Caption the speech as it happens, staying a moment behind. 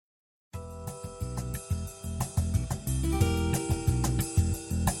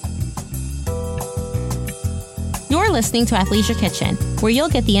You're listening to Athleisure Kitchen, where you'll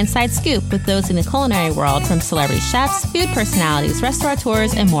get the inside scoop with those in the culinary world, from celebrity chefs, food personalities,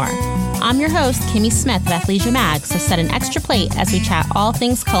 restaurateurs, and more. I'm your host, Kimmy Smith of Athleisure Mag, so set an extra plate as we chat all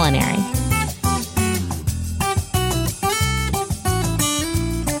things culinary.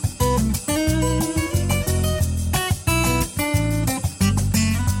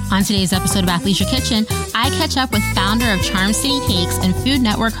 On today's episode of Athleisure Kitchen, I catch up with founder of Charm City Cakes and Food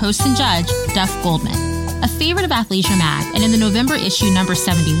Network host and judge, Duff Goldman. A favorite of Athleisure Mag, and in the November issue number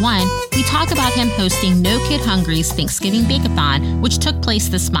 71, we talk about him hosting No Kid Hungry's Thanksgiving Bake-a-thon, which took place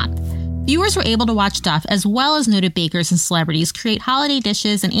this month. Viewers were able to watch Duff, as well as noted bakers and celebrities, create holiday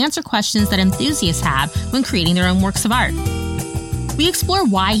dishes and answer questions that enthusiasts have when creating their own works of art. We explore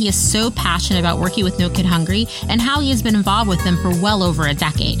why he is so passionate about working with No Kid Hungry and how he has been involved with them for well over a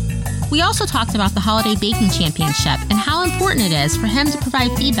decade. We also talked about the Holiday Baking Championship and how important it is for him to provide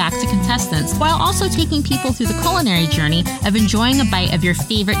feedback to contestants while also taking people through the culinary journey of enjoying a bite of your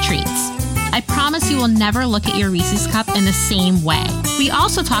favorite treats. I promise you will never look at your Reese's Cup in the same way. We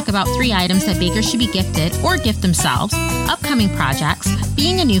also talk about 3 items that bakers should be gifted or gift themselves, upcoming projects,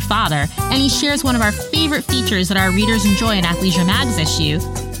 being a new father, and he shares one of our favorite features that our readers enjoy in Athleisure Mag's issue,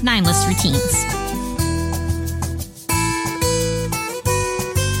 9 List Routines.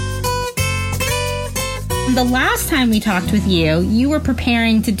 The last time we talked with you, you were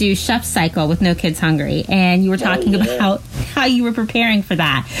preparing to do Chef Cycle with No Kids Hungry, and you were talking about how you were preparing for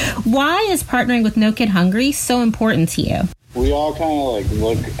that. Why is partnering with No Kid Hungry so important to you? We all kind of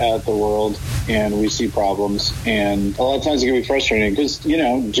look at the world and we see problems, and a lot of times it can be frustrating because,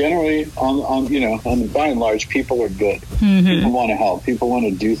 generally on by and large, people are good. Mm-hmm. People want to help. People want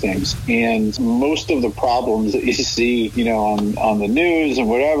to do things. And most of the problems that you see, on the news and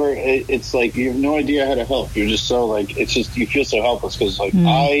whatever, it's like you have no idea how to help. You're just so it's just, you feel so helpless because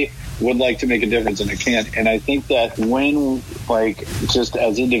I would like to make a difference and I can't. And I think that when just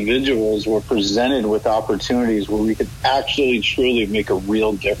as individuals we're presented with opportunities where we could actually truly make a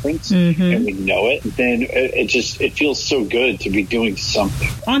real difference, and we know it, then it feels so good to be doing something.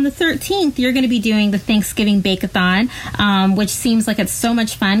 On the 13th, you're going to be doing the Thanksgiving Bake-a-thon, which seems like it's so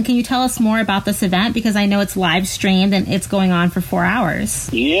much fun. Can you tell us more about this event? Because I know it's live streamed and it's going on for 4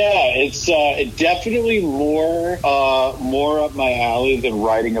 hours. Yeah, it's definitely more up my alley than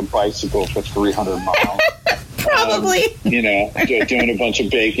riding a bicycle for 300 miles. Probably. Doing a bunch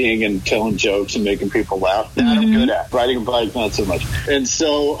of baking and telling jokes and making people laugh. That I'm good at. Riding a bike, not so much. And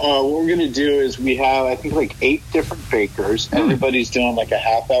so what we're going to do is we have, I think, 8 different bakers. Everybody's doing a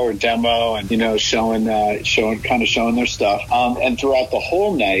half-hour demo and, showing their stuff. And throughout the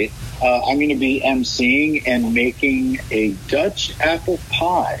whole night, I'm going to be emceeing and making a Dutch apple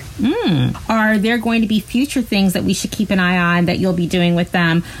pie. Are there going to be future things that we should keep an eye on that you'll be doing with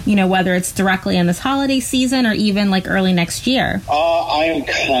them, whether it's directly in this holiday season or even early next year? I am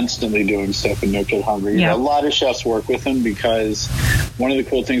constantly doing stuff in No Kid Hungry. Yeah. A lot of chefs work with them because one of the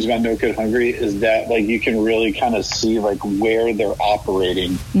cool things about No Kid Hungry is that you can really kind of see where they're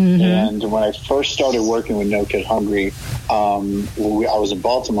operating. And when I first started working with No Kid Hungry, I was in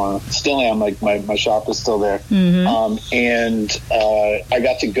Baltimore. Still am. My shop is still there. And I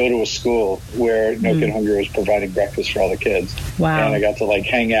got to go to a school where No Kid Hungry was providing breakfast for all the kids. Wow. And I got to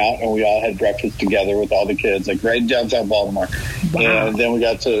hang out, and we all had breakfast together with all the kids, right in downtown Baltimore. Wow. And then we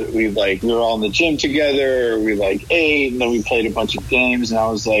were all in the gym together. We ate, and then we played a bunch of games. And I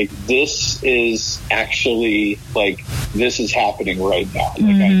was this is actually this is happening right now.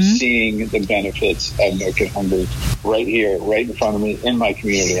 I'm seeing the benefits of No Kid Hungry right here, right in front of me in my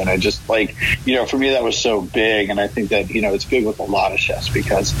community. And I just for me, that was so big. And I think that, it's big with a lot of chefs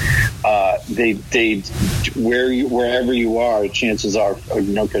because they wherever you are, chances are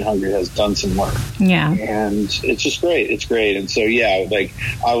No Kid Hungry has done some work. Yeah. And it's just great. It's great. And so, yeah,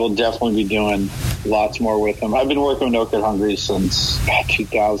 I will definitely be doing lots more with them. I've been working with No Kid Hungry since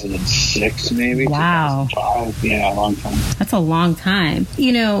 2006, maybe. Wow. 2005. Yeah, a long time. That's a long time.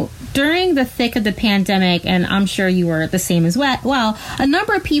 During the thick of the pandemic, and I'm sure you were the same as well, a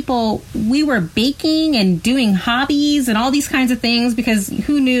number of people, we were baking and doing hobbies and all these kinds of things because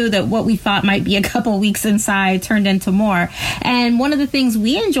who knew that what we thought might be a couple weeks inside turned into more. And one of the things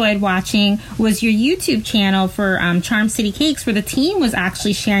we enjoyed watching was your YouTube channel for Charm City Cakes, where the team was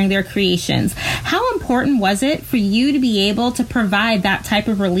actually sharing their creations. How important was it for you to be able to provide that type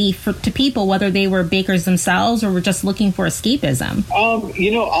of relief to people, whether they were bakers themselves or were just looking for escapism?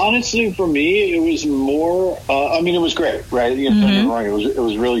 Honestly, for me, it was more, it was great, right? Don't get me wrong, it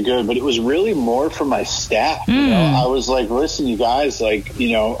was really good, but it was really more for my staff. I was listen, you guys, I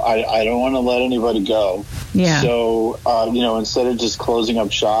don't want to let anybody go. Yeah. So, instead of just closing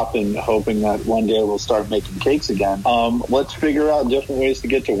up shop and hoping that one day we'll start making cakes again, let's figure out different ways to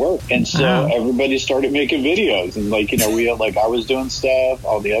get to work. And so everybody started making videos, and I was doing stuff,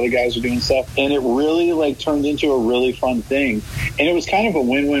 all the other guys were doing stuff, and it really turned into a really fun thing. And it was kind of a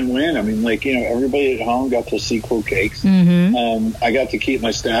win-win-win. I mean, everybody at home got to see cool cakes. I got to keep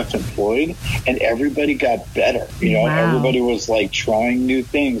my staff employed, and everybody got better. Everybody was trying new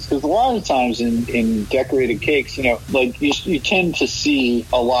things, because a lot of times in decorated cakes, you tend to see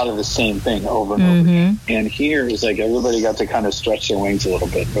a lot of the same thing over and over again. And here is everybody got to kind of stretch their wings a little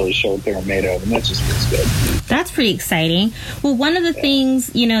bit, really show what they were made of, and that just feels good. That's pretty exciting. Well, one of the things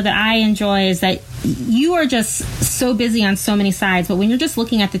that I enjoy is that you are just so busy on so many sides, but when you're just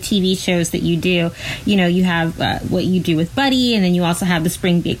looking at the TV shows that you do, you have what you do with Buddy, and then you also have the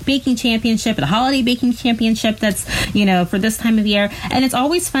Spring Baking Championship, the Holiday Baking Championship that's, for this time of year. And it's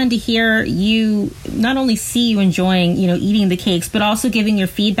always fun to hear you, not only see you enjoying, eating the cakes, but also giving your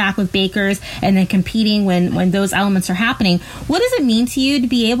feedback with bakers and then competing when those elements are happening. What does it mean to you to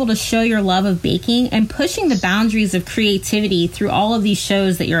be able to show your love of baking and pushing the boundries of creativity through all of these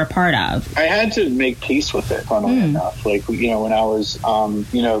shows that you're a part of? I had to make peace with it, funnily enough. When I was,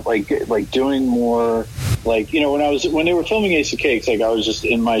 doing more, when they were filming Ace of Cakes, I was just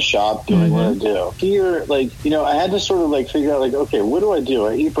in my shop doing what I do. Here, I had to sort of figure out, okay, what do I do?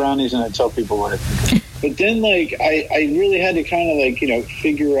 I eat brownies and I tell people what I think. But then, I really had to kind of,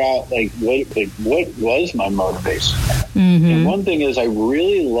 figure out, what was my motivation? And one thing is, I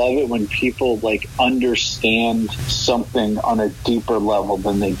really love it when people, understand something on a deeper level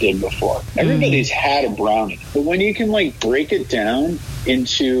than they did before. Everybody's had a brownie. But when you can, break it down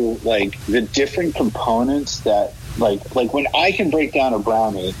into, the different components that, when I can break down a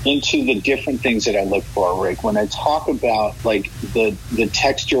brownie into the different things that I look for, Rick, when I talk about the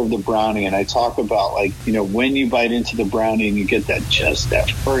texture of the brownie, and I talk about when you bite into the brownie and you get that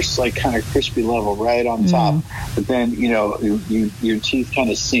first kind of crispy level right on top, but then your teeth kind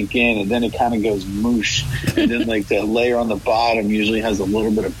of sink in, and then it kind of goes moosh, and then the layer on the bottom usually has a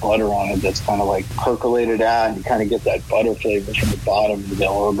little bit of butter on it that's kind of percolated out, and you kind of get that butter flavor from the bottom with a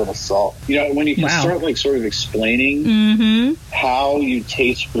little bit of salt. When you can start sort of explaining how you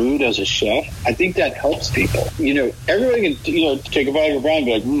taste food as a chef, I think that helps people. Everybody can take a bite of a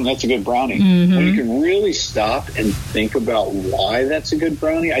brownie and be like, that's a good brownie. When you can really stop and think about why that's a good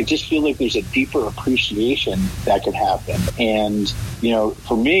brownie, I just feel like there's a deeper appreciation that could happen. And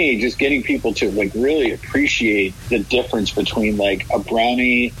for me, just getting people to really appreciate the difference between a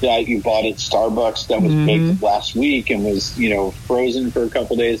brownie that you bought at Starbucks that was baked last week and was frozen for a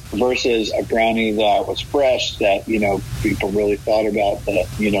couple days versus a brownie that was fresh, that people really thought about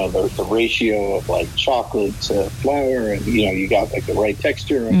the ratio of chocolate to flour, and you got the right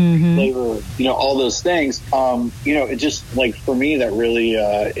texture and flavor, all those things. It just for me, that really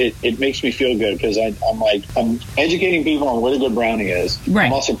it makes me feel good, because I'm educating people on what a good brownie is. Right.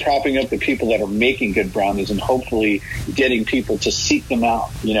 I'm also propping up the people that are making good brownies and hopefully getting people to seek them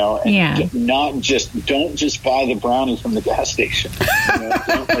out, and don't just buy the brownie from the gas station.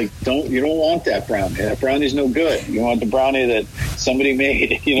 You don't want that brownie. That brownie's no good. You want the brownie that somebody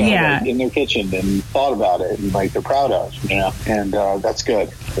made, in their kitchen and thought about it and they're proud of, and that's good.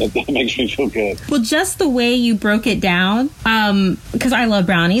 That makes me feel good. Well, just the way you broke it down, because I love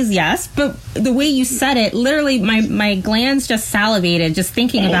brownies, yes, but the way you said it, literally my glands just salivated just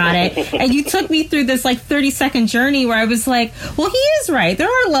thinking about it. And you took me through this 30-second journey where I was like, well, he is right. There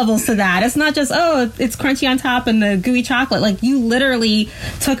are levels to that. It's not just, it's crunchy on top and the gooey chocolate. You literally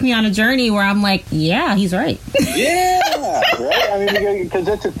took me on a journey where I'm like, yeah, he's right. Yeah, right. I mean, because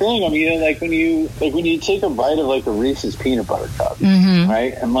that's the thing. I mean, when you take a bite of a Reese's peanut butter cup,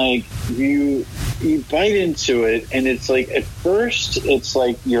 right, and you bite into it, and it's at first it's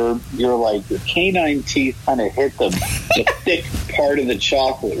your canine teeth kind of hit the thick part of the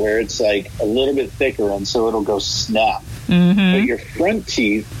chocolate where it's a little bit thicker, and so it'll go snap. But your front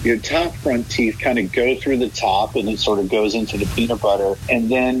teeth, your top front teeth, kind of go through the top, and it sort of goes into the peanut butter. And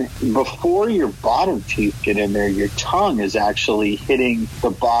then before your bottom teeth get in there, your tongue is actually hitting the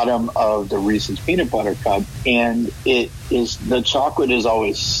bottom of the Reese's peanut butter cup, and the chocolate is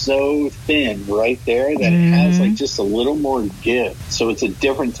always so thin right there that it has just a little more give. So it's a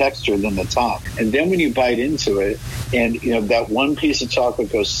different texture than the top. And then when you bite into it, and that one piece of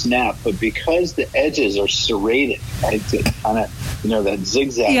chocolate goes snap, but because the edges are serrated, right, to kind of that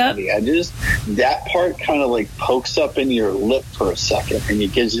zigzag on the edges, that part kind of pokes up in your lip for a second, and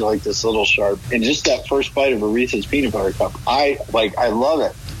it gives you this little sharp. And just that first bite of a Reese's peanut butter cup, I love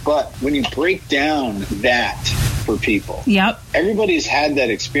it. But when you break down that for people. Yep. Everybody's had that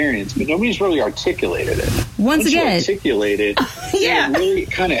experience, but nobody's really articulated it. Once again, you articulate it, yeah, it really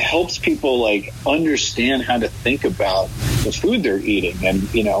kind of helps people like understand how to think about the food they're eating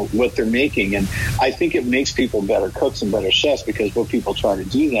and, you know, what they're making. And I think it makes people better cooks and better chefs, because what people try to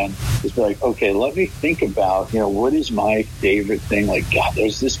do then is be like, okay, let me think about, you know, what is my favorite thing? Like, God,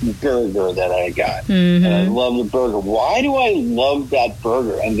 there's this burger that I got, and I love the burger. Why do I love that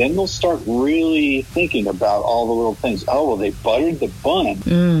burger? And then they'll start really thinking about all the little things. Oh, well, they buttered the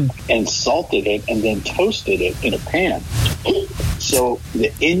bun and salted it and then toasted it in a pan. So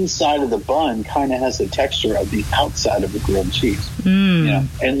the inside of the bun kind of has the texture of the outside of the grilled cheese. You know?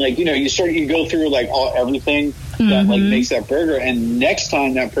 And like, you know, you go through like everything that like makes that burger, and next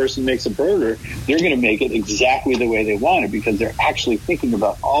time that person makes a burger, they're going to make it exactly the way they want it, because they're actually thinking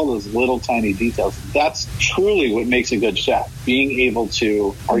about all those little tiny details. That's truly what makes a good chef, being able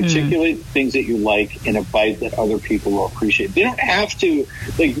to articulate things that you like in a bite that other people will appreciate. They don't have to,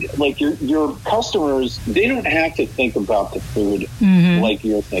 like your customers, they don't have to think about the food like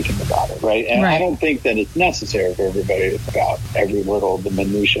you're thinking about it, right? And I don't think that it's necessary for everybody to think about the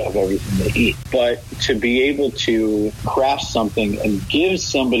minutia of everything they eat. But to be able to craft something and give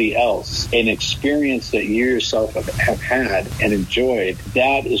somebody else an experience that you yourself have had and enjoyed,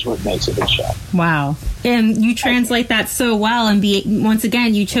 that is what makes a good chef. Wow. And you translate that so well. And once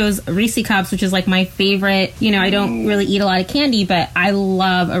again, you chose Reese Cups, which is like my favorite. You know, I don't really eat a lot of candy, but I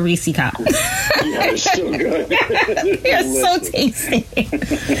love a Reese Cup. Yeah, it's so good. They're so tasty.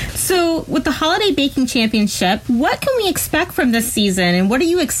 So with the Holiday Baking Championship, what can we expect from this season, and what are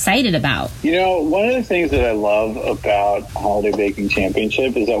you excited about? You know, one of the things that I love about Holiday Baking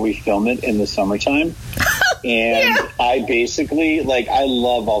Championship is that we film it in the summertime. And I basically, like, I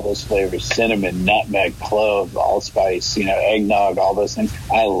love all those flavors: cinnamon, nutmeg, clove, allspice, you know, eggnog, all those things.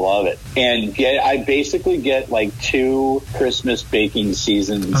 I love it. And I basically get like 2 Christmas baking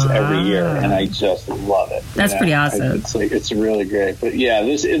seasons every year, and I just love it. That's pretty awesome. It's really great. But yeah,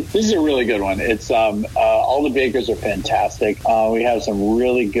 this is a really good one. It's all the bakers are fantastic. We have some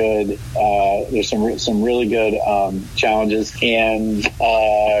really good. There's some really good challenges, and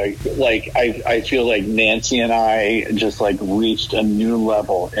like I feel like Nancy and I just like reached a new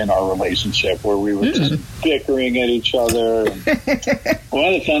level in our relationship where we were just bickering at each other. One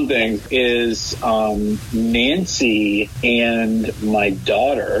of the fun things is Nancy and my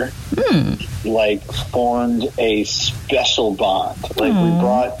daughter like formed a special bond.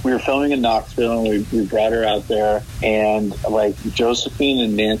 Like we were filming in Knoxville, and we brought her out there, and like Josephine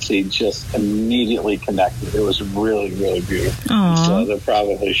and Nancy just immediately connected. It was really, really beautiful. So they'll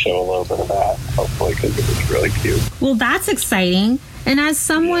probably show a little bit of that, hopefully, because it was really cute. Well, that's exciting. And as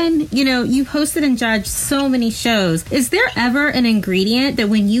someone, you know, you've hosted and judged so many shows, is there ever an ingredient that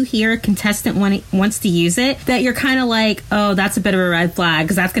when you hear a contestant wants to use it, that you're kind of like, oh, that's a bit of a red flag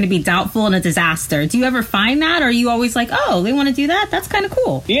because that's going to be doubtful and a disaster? Do you ever find that? Or are you always like, oh, they want to do that? That's kind of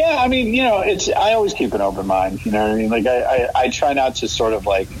cool. Yeah, I mean, you know, I always keep an open mind. You know what I mean? Like, I try not to sort of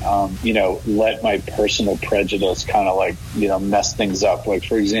like, you know, let my personal prejudice kind of like, you know, mess things up. Like,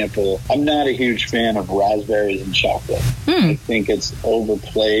 for example, I'm not a huge fan of raspberries and chocolate. I think it's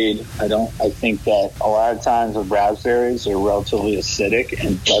overplayed. I think that a lot of times with raspberries are relatively acidic,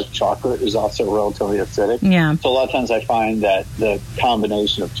 and dark chocolate is also relatively acidic. Yeah. So a lot of times I find that the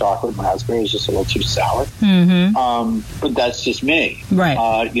combination of chocolate and raspberry is just a little too sour. But that's just me.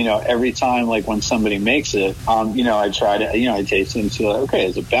 Right. You know, every time like when somebody makes it, you know, I try to, you know, I taste it and see like, okay,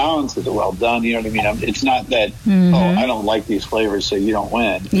 is it balanced? Is it well done? You know what I mean? It's not that, oh, I don't like these flavors, so you don't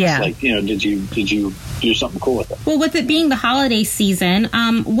win. Yeah. It's like, you know, did you do something cool with it? Well, with it being the holiday season,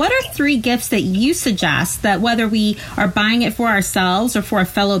 what are 3 gifts that you suggest that whether we are buying it for ourselves or for a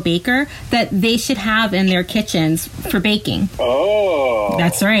fellow baker, that they should have in their kitchens for baking? Oh,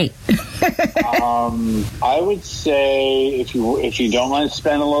 that's right. I would say if you don't want to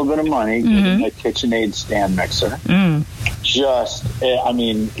spend a little bit of money, get a KitchenAid stand mixer. Just, I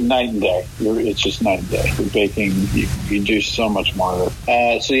mean, night and day. It's just night and day. You're baking, you do so much more of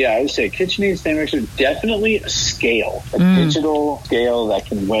it. So yeah, I would say KitchenAid stand mixer. Definitely a scale, a digital scale that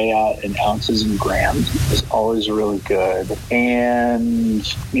can weigh out in ounces and grams is always really good. And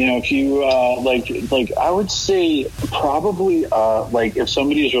you know, if you like, I would say probably like if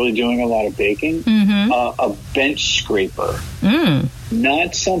somebody is really doing a lot of baking, a bench scraper.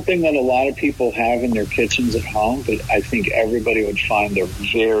 not something that a lot of people have in their kitchens at home, but I think everybody would find they're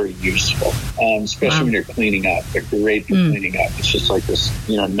very useful, especially when you're cleaning up. They're great for cleaning up. It's just like this,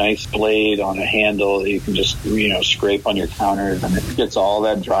 nice blade on a handle that you can just, scrape on your counters, and it gets all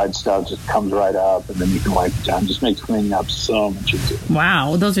that dried stuff, just comes right up, and then you can wipe it down. Just makes cleaning up so much easier.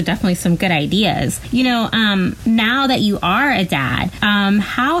 Wow, those are definitely some good ideas. Now that you are a dad,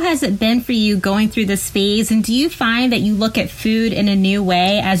 how has it been for you going through this phase? And do you find that you look at food in a new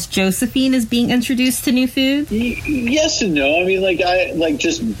way as Josephine is being introduced to new food? Yes and no. I mean, I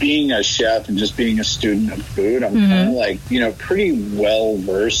just being a chef and just being a student of food, I'm kind of pretty well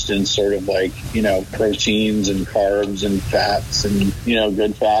versed in sort of proteins and carbs and fats and,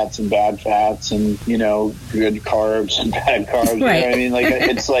 good fats and bad fats and, good carbs and bad carbs. Right. I mean,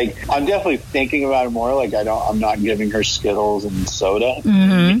 it's I'm definitely thinking about it more. I'm not giving her Skittles and soda.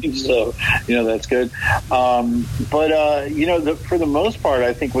 So, that's good. But, for the most part,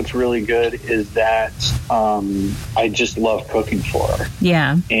 I think what's really good is that I just love cooking for her.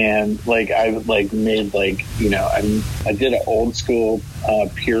 Yeah. And I've made I did an old school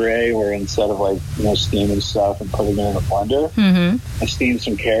puree where instead of steaming stuff and putting it in a blender, I steamed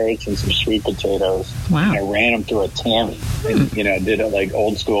some carrots and some sweet potatoes. Wow. And I ran them through a tammy and did it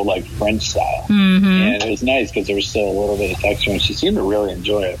old school French style. And it was nice because there was still a little bit of texture, and she seemed to really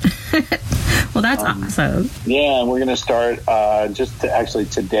enjoy it. Well, that's awesome. Yeah, and we're going to start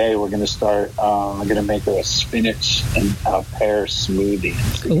today we're going to start I'm going to make her a spinach and pear smoothie.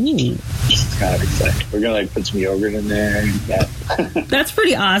 Ooh. It's kind of exciting. We're going to put some yogurt in there. That's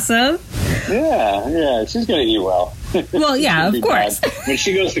pretty awesome. Yeah, she's going to eat well. Well, yeah, of course. Bad. When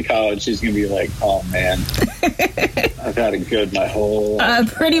she goes to college, she's going to be like, oh, man, I've had it good my whole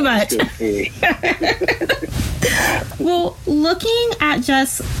life. Pretty much. Good food. Well, looking at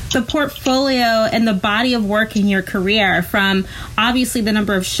just the portfolio and the body of work in your career, from obviously the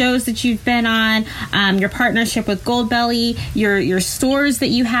number of shows that you've been on, your partnership with Goldbelly, your stores that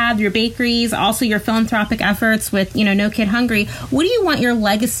you have, your bakeries, also your philanthropic efforts with, No Kid Hungry, what do you want your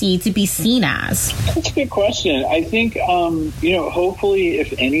legacy to be seen as? That's a good question. I think, hopefully,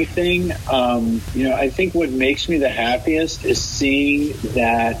 if anything, I think what makes me the happiest is seeing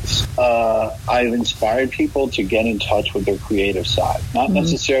that I've inspired people to get in touch with their creative side, not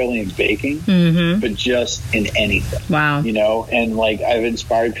necessarily in baking, but just in anything. Wow. And I've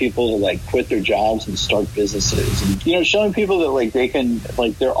inspired people to quit their jobs and start businesses, and showing people that they can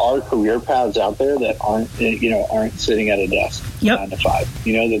there are career paths out there that aren't sitting at a desk 9 to 5.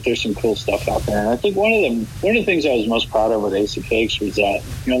 That there's some cool stuff out there. And I think one of the things I was most proud of with Ace of Cakes was that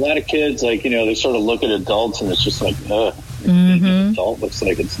a lot of kids they sort of look at adults and it's just ugh. Being an adult looks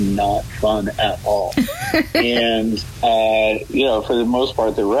like it's not fun at all. And, for the most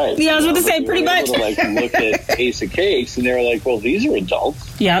part, they're right. Yeah, I was going to say, pretty much. Look at Ace of Cakes, and they were like, well, these are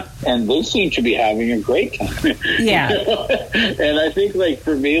adults. Yep. And they seem to be having a great time. Yeah. And I think,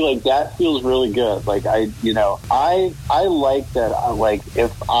 for me, that feels really good. I like that,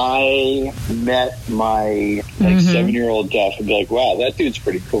 if I met my, 7-year-old Duff, I'd be like, wow, that dude's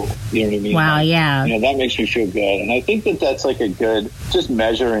pretty cool. You know what I mean? Wow, yeah. That makes me feel good. And I think that's a good just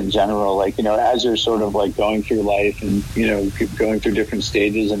measure in general, as you're sort of going through life and going through different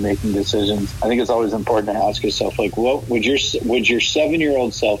stages and making decisions. I think it's always important to ask yourself what would your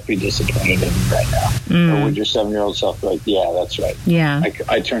 7-year-old self be disappointed in right now, or would your 7-year-old self be like, yeah, that's right, yeah,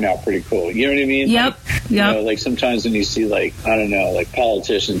 I turned out pretty cool. You know what I mean? Yep. Sometimes when you see I don't know,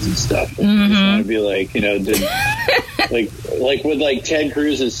 politicians and stuff, you just want to be did with Ted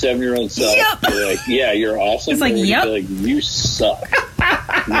Cruz's 7-year-old self, be like, yeah, you're awesome. It's yep. You suck.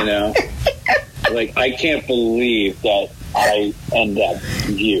 I can't believe that I end up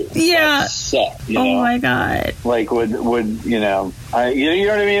you. Yeah. That suck. Oh my God. Would you know what I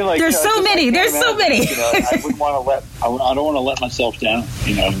mean? There's so many. There's so many. I wouldn't want to I don't want to let myself down.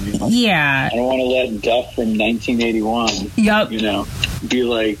 You know what I mean? Yeah. I don't want to let Duff from 1981. Yep. Be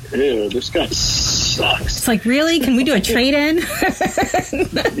like, ew, this guy sucks. It's really? Can we do a trade-in?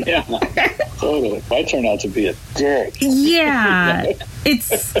 Yeah, totally. I turn out to be a dick. Yeah.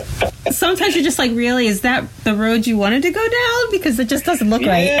 It's sometimes you're just really, is that the road you wanted to go down? Because it just doesn't look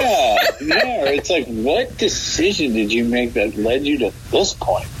right. Yeah. Or it's what decision did you make that led you to this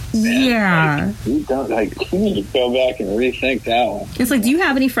point? Man, yeah. You don't you need to go back and rethink that one. It's do you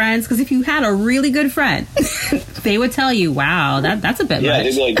have any friends? Because if you had a really good friend, they would tell you, wow, that's a bit much. Yeah,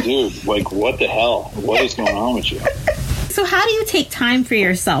 they'd be like, dude, what the hell? What is going on with you? So how do you take time for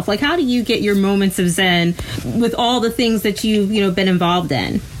yourself? How do you get your moments of zen with all the things that you've been involved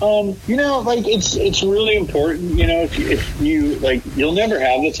in? It's really important, if you you'll never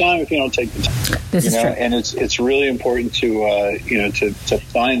have the time if you don't take the time. This is true. And it's really important to to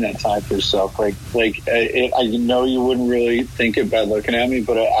find that time for yourself. I know you wouldn't really think it by looking at me,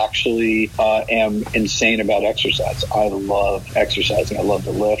 but I actually am insane about exercise. I love exercising. I love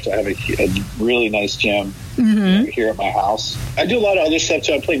to lift. I have a really nice gym here at my house. I do a lot of other stuff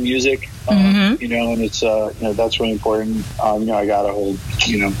too. I play music, and it's that's really important. I got a whole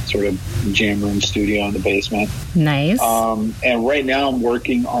sort of jam room studio in the basement. Nice. And right now I'm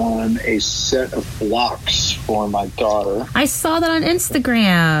working on a set of blocks for my daughter. I saw that on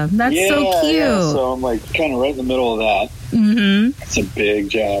Instagram. That's so cute. Yeah. So I'm like kind of right in the middle of that. It's a big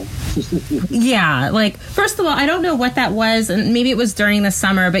job. Yeah, like, first of all, I don't know what that was, and maybe it was during the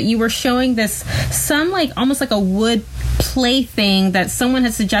summer, but you were showing some like almost like a wood play thing that someone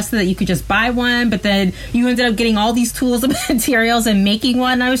had suggested that you could just buy one, but then you ended up getting all these tools and materials and making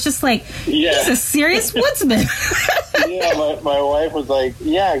one. And I was just like, he's a serious woodsman. Yeah, my wife was like,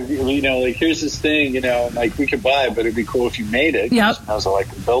 here's this thing, like we could buy it, but it'd be cool if you made it. Yep. And I was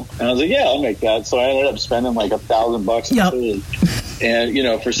like, build. And I was like, yeah, I'll make that. So I ended up spending like $1,000 on tools.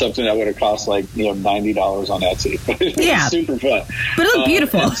 And, for something that would have cost like, $90 on Etsy. It was super fun. But it looked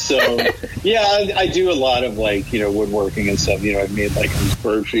beautiful. So, I do a lot of like, woodworking and stuff. I've made like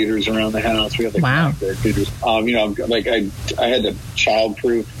bird feeders around the house. We have like bird feeders. I had to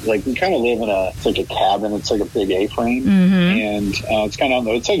childproof, like we kind of live in it's like a cabin. It's like a big A-frame. And it's kind of,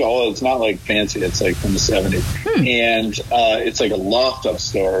 it's not like fancy. It's like from the 70s. And it's like a loft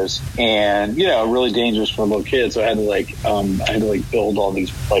upstairs and, really dangerous for little kids. So I had to build all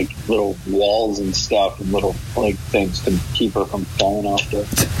these like little walls and stuff and little like things to keep her from falling off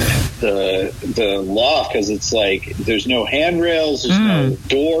the loft, because it's like there's no handrails, there's no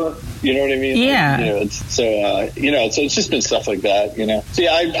door. You know what I mean? Yeah. Like, so it's just been stuff like that, So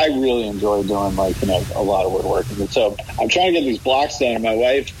I really enjoy doing a lot of woodworking. And so I'm trying to get these blocks done, and my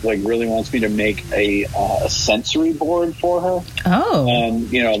wife really wants me to make a sensory board for her. Oh.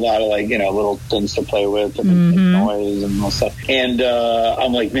 A lot of little things to play with and make noise and all stuff. And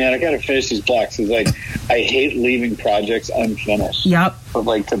I'm like, man, I got to finish these blocks. It's like I hate leaving projects unfinished. Yep.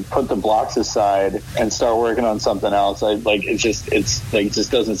 But to put the blocks aside and start working on something else, it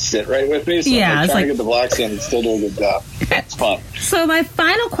just doesn't sit right with me. So I'm trying to get the blocks in and still do a good job. It's fun. So my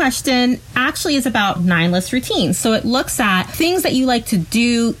final question actually is about mindless routines. So it looks at things that you like to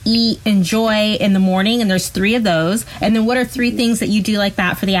do, eat, enjoy in the morning, and there's 3 of those. And then what are 3 things that you do like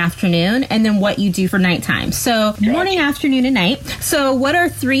that for the afternoon, and then what you do for nighttime. So morning, afternoon, and night. So what are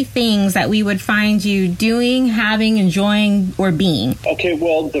 3 things that we would find you doing, having, enjoying, or being? Okay,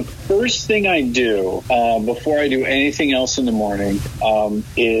 well, the first thing I do before I do anything else in the morning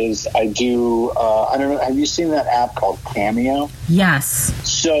is I do, I don't know, have you seen that app called Cameo? Yes.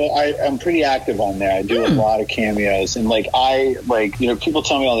 So I'm pretty active on there. I do a lot of cameos, and people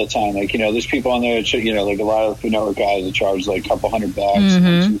tell me all the time, there's people on there that, like a lot of the Food Network guys that charge like a couple $100,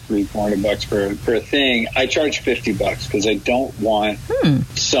 $200, $300, $400 for a thing. I charge $50 because I don't want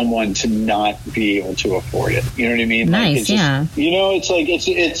someone to not be able to afford it. You know what I mean? Nice,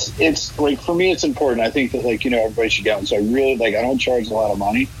 It's like for me, it's important. I think that everybody should get one. So I really I don't charge a lot of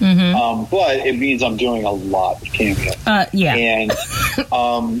money, but it means I'm doing a lot of cameos. And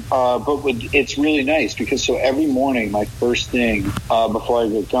but it's really nice because every morning my first thing before I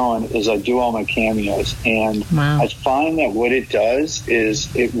get going is I do all my cameos, and I find that what it does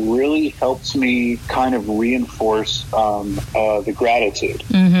is it really helps me kind of reinforce the gratitude.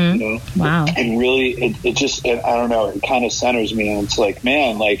 Wow. And really it just I don't know, it kind of centers me, and it's like,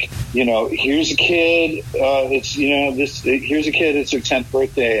 man, here's a kid, here's a kid, it's their 10th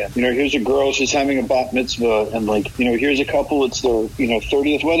birthday, and here's a girl, she's having a bat mitzvah, and here's a couple, it's their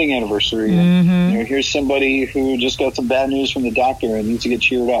 30th wedding anniversary, and here's somebody who just got some bad news from the doctor and needs to get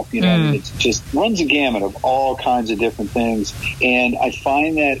cheered up. It just runs a gamut of all kinds of different things. And I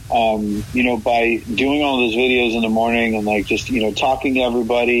find that by doing all those videos in the morning and just talking to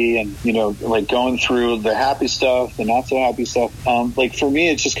everybody and going through the happy stuff, the not so happy stuff, for me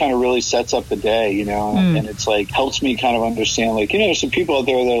it just kind of really sets up the day, and it's helps me kind of understand there's some people out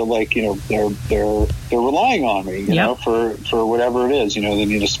there that are they're relying on me, for whatever it is. They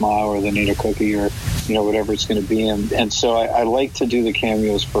need a smile or they need a cookie or whatever it's going to be. And so I like to do the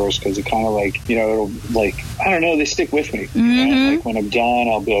cameos first because it kind of it'll I don't know, they stick with me. When I'm done,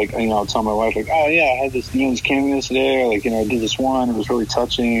 I'll be I'll tell my wife oh yeah, I had this cameos today, or I did this one, it was really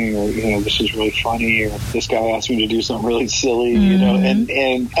touching, or this is really funny, or this guy asked me to do something really silly,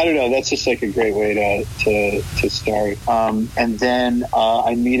 and I don't know, that's just a great way to start. And then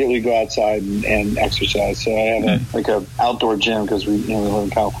I immediately go outside and exercise. So I have a outdoor gym because we live in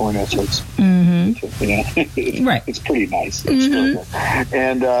California, so it's like to, you know, Right. It's pretty nice. It's really good.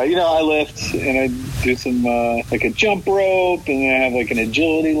 And, you know, I lift and I do some, like a jump rope, and then I have like an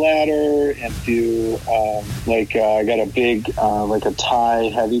agility ladder, and do, I got a big, like a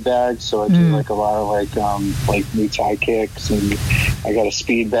Thai heavy bag. So I do like a lot of like new Thai kicks, and I got a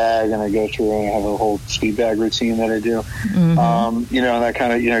speed bag, and I go through and I have a whole speed bag routine that I do. You know, and that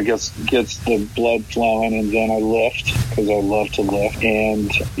kind of, you know, gets the blood flowing, and then I lift because I love to lift.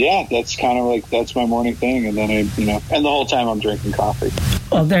 And yeah, that's kind of like, that's my morning thing. And then you know, and the whole time I'm drinking coffee.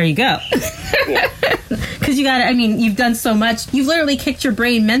 Well, there you go. Because you got, I mean, you've done so much. You've literally kicked your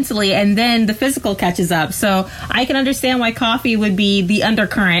brain mentally, and then the physical catches up. So I can understand why coffee would be the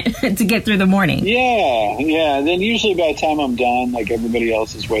undercurrent to get through the morning. Yeah. And then usually by the time I'm done, like everybody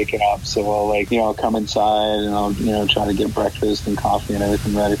else is waking up. So I'll like, you know, I'll come inside and I'll, you know, try to get breakfast and coffee and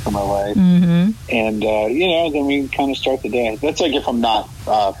everything ready for my wife. And, you know, then we kind of start the day. That's like if I'm not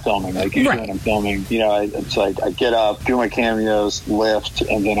filming. Like usually when I'm filming, you know, it's like I get up, do my cameos, lift,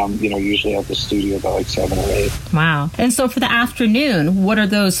 and then I'm, you know, usually at the studio by like 7 or 8. Wow. And so for the afternoon, what are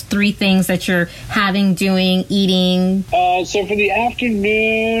those 3 things that you're having, doing, eating? So for the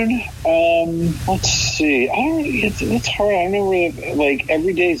afternoon, let's see. It's hard. I don't know really, like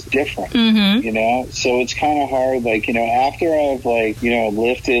every day's different, you know? So it's kind of hard. Like, you know, after I've like, you know,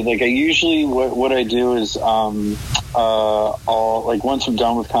 lifted, like I usually, what I do is, all like once I'm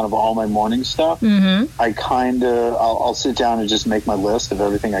done with kind of all my morning stuff, I kind of, I'll sit down and just make my list of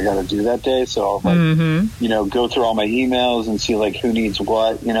everything I got to do that day. So I'll like, you know, go through all my emails and see like who needs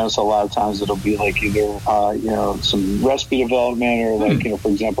what, you know, so a lot of times it'll be like either, you know, some recipe development or like, you know, for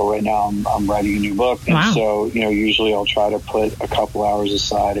example, right now I'm writing a new book. And so, you know, usually I'll try to put a couple hours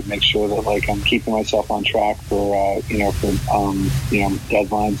aside and make sure that like I'm keeping myself on track for, you know,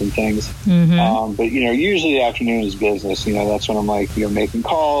 deadlines and things. But, you know, usually the afternoon is business. You know, that's when I'm like, you know, making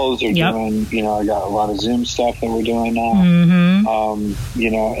calls or doing, you know, I got a lot of Zoom stuff that we're doing now. You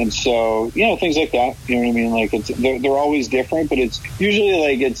know, and so, you know, things like that, you know what I mean? Like they're always different, but it's usually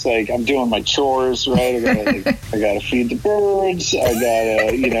like, it's like I'm doing my chores, right? I gotta feed the birds. I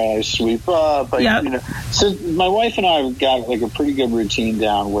gotta, you know, I sweep up. You know, so my wife and I have got like a pretty good routine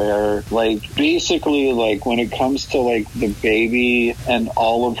down where like basically like when it comes to like the baby and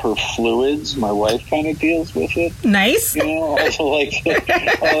all of her fluids, my wife kind of deals with it. Nice. You know, also like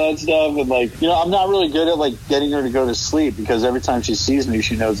all that stuff. And like, you know, I'm not really good at like getting her to go to sleep because every time she sees me,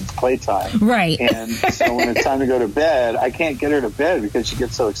 she knows it's playtime. Right. And so when it's time to go to bed, I can't get her to bed because she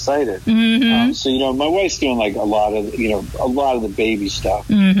gets so excited. So, you know, my wife's doing like a lot of the baby stuff.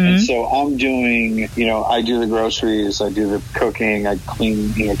 And so I'm doing, you know, I do the groceries, I do the cooking, I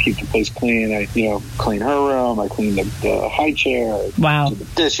clean, you know, keep the place clean. I, you know, clean her room, I clean the high chair, I do the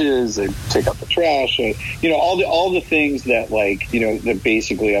dishes, I take out the trash, you know, all the things that like, you know, that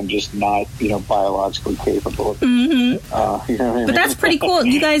basically I'm just not, you know, biologically capable of. You know what I mean? But that's pretty cool.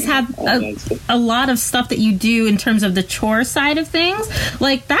 You guys have a lot of stuff that you do in terms of the chore side of things.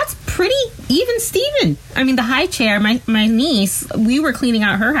 Like that's pretty even Steven. I mean, the high chair, my niece, we were cleaning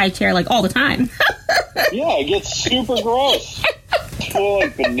out her high chair like all the time. Yeah, it gets super gross. Full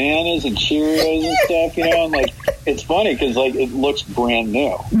like bananas and Cheerios and stuff, you know, and like it's funny because like it looks brand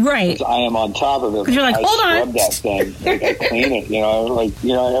new, right? Because I am on top of it. Because you're like, hold on, scrub that thing. Like I clean it, you know. Like,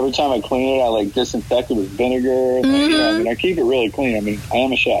 you know, every time I clean it, I like disinfect it with vinegar. And, you know, I mean, I keep it really clean. I mean, I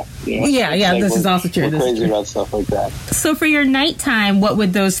am a chef. You know? Yeah. Like, this is also true. We're crazy about stuff like that. So for your nighttime, what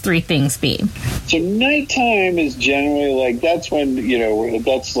would those 3 things be? So nighttime is generally like that's when, you know,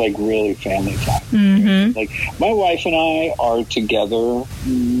 that's like really family time. Like my wife and I are together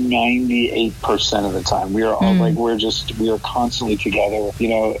 98% of the time. We are all like we are constantly together. You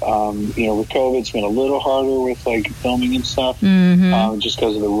know, with COVID, it's been a little harder with like filming and stuff, just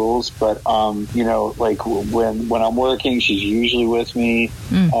because of the rules. But you know, like when I'm working, she's usually with me.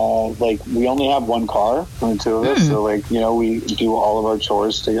 Like we only have one car from the 2 of us, so like, you know, we do all of our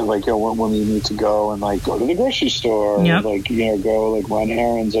chores together. Like, you know, when we need to go and like go to the grocery store, or, like, you know, go like run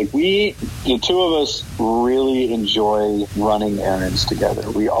errands. Like the 2 of us really enjoy running errands together.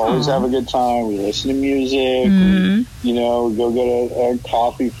 We always have a good time. We listen to music. We, you know, go get a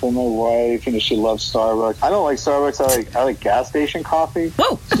coffee for my wife. You know, she loves Starbucks. I don't like Starbucks. I like gas station coffee.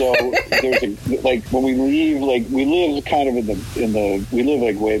 Whoa. So there's like when we leave, like we live kind of we live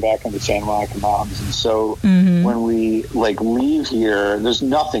like way back in the San Monica Mountains, and so when we like leave here, there's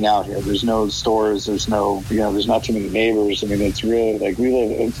nothing out here. There's no stores. There's no, you know, there's not too many neighbors. I mean, it's really like we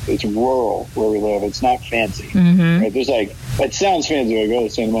live. It's rural where we live. It's not fancy. Right? There's like it sounds fancy when I go to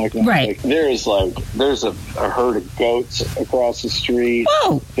Santa Monica. Right. Like, there's a herd of goats across the street.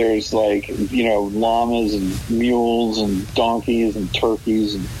 Whoa. There's llamas and mules and donkeys and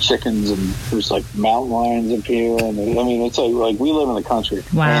turkeys and chickens, and there's mountain lions up here. And it's like we live in the country.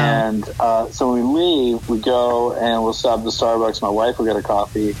 Wow. And so when we leave, we go and we'll stop at the Starbucks. My wife will get a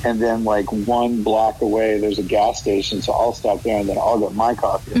coffee, and then 1 block away there's a gas station, so I'll stop there and then I'll get my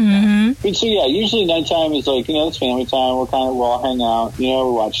coffee. Mm-hmm. But so yeah, usually nighttime is it's family time. We'll all hang out. We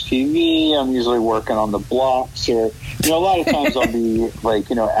watch TV. I'm usually working on the blocks, or a lot of times I'll be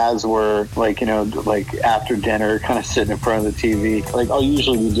as we're after dinner, kind of sitting in front of the TV. I'll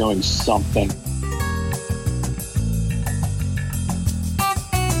usually be doing something.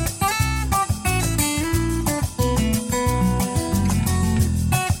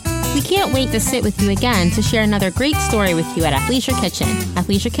 We can't wait to sit with you again to share another great story with you at Athleisure Kitchen.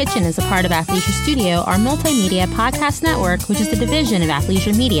 Athleisure Kitchen is a part of Athleisure Studio, our multimedia podcast network, which is the division of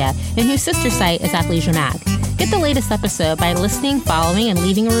Athleisure Media, and whose sister site is Athleisure Mag. Get the latest episode by listening, following, and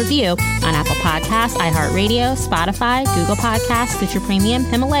leaving a review on Apple Podcasts, iHeartRadio, Spotify, Google Podcasts, Stitcher Premium,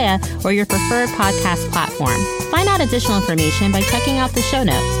 Himalaya, or your preferred podcast platform. Find out additional information by checking out the show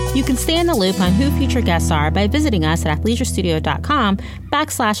notes. You can stay in the loop on who future guests are by visiting us at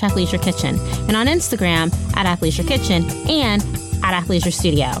athleisurestudio.com/Athleisure Kitchen, and on Instagram at Athleisure Kitchen and at Athleisure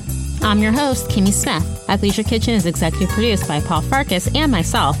Studio. I'm your host, Kimmy Smith. Athleisure Kitchen is executive produced by Paul Farkas and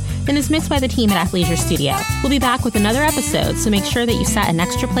myself, and is mixed by the team at Athleisure Studio. We'll be back with another episode, so make sure that you set an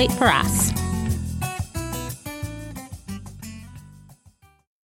extra plate for us.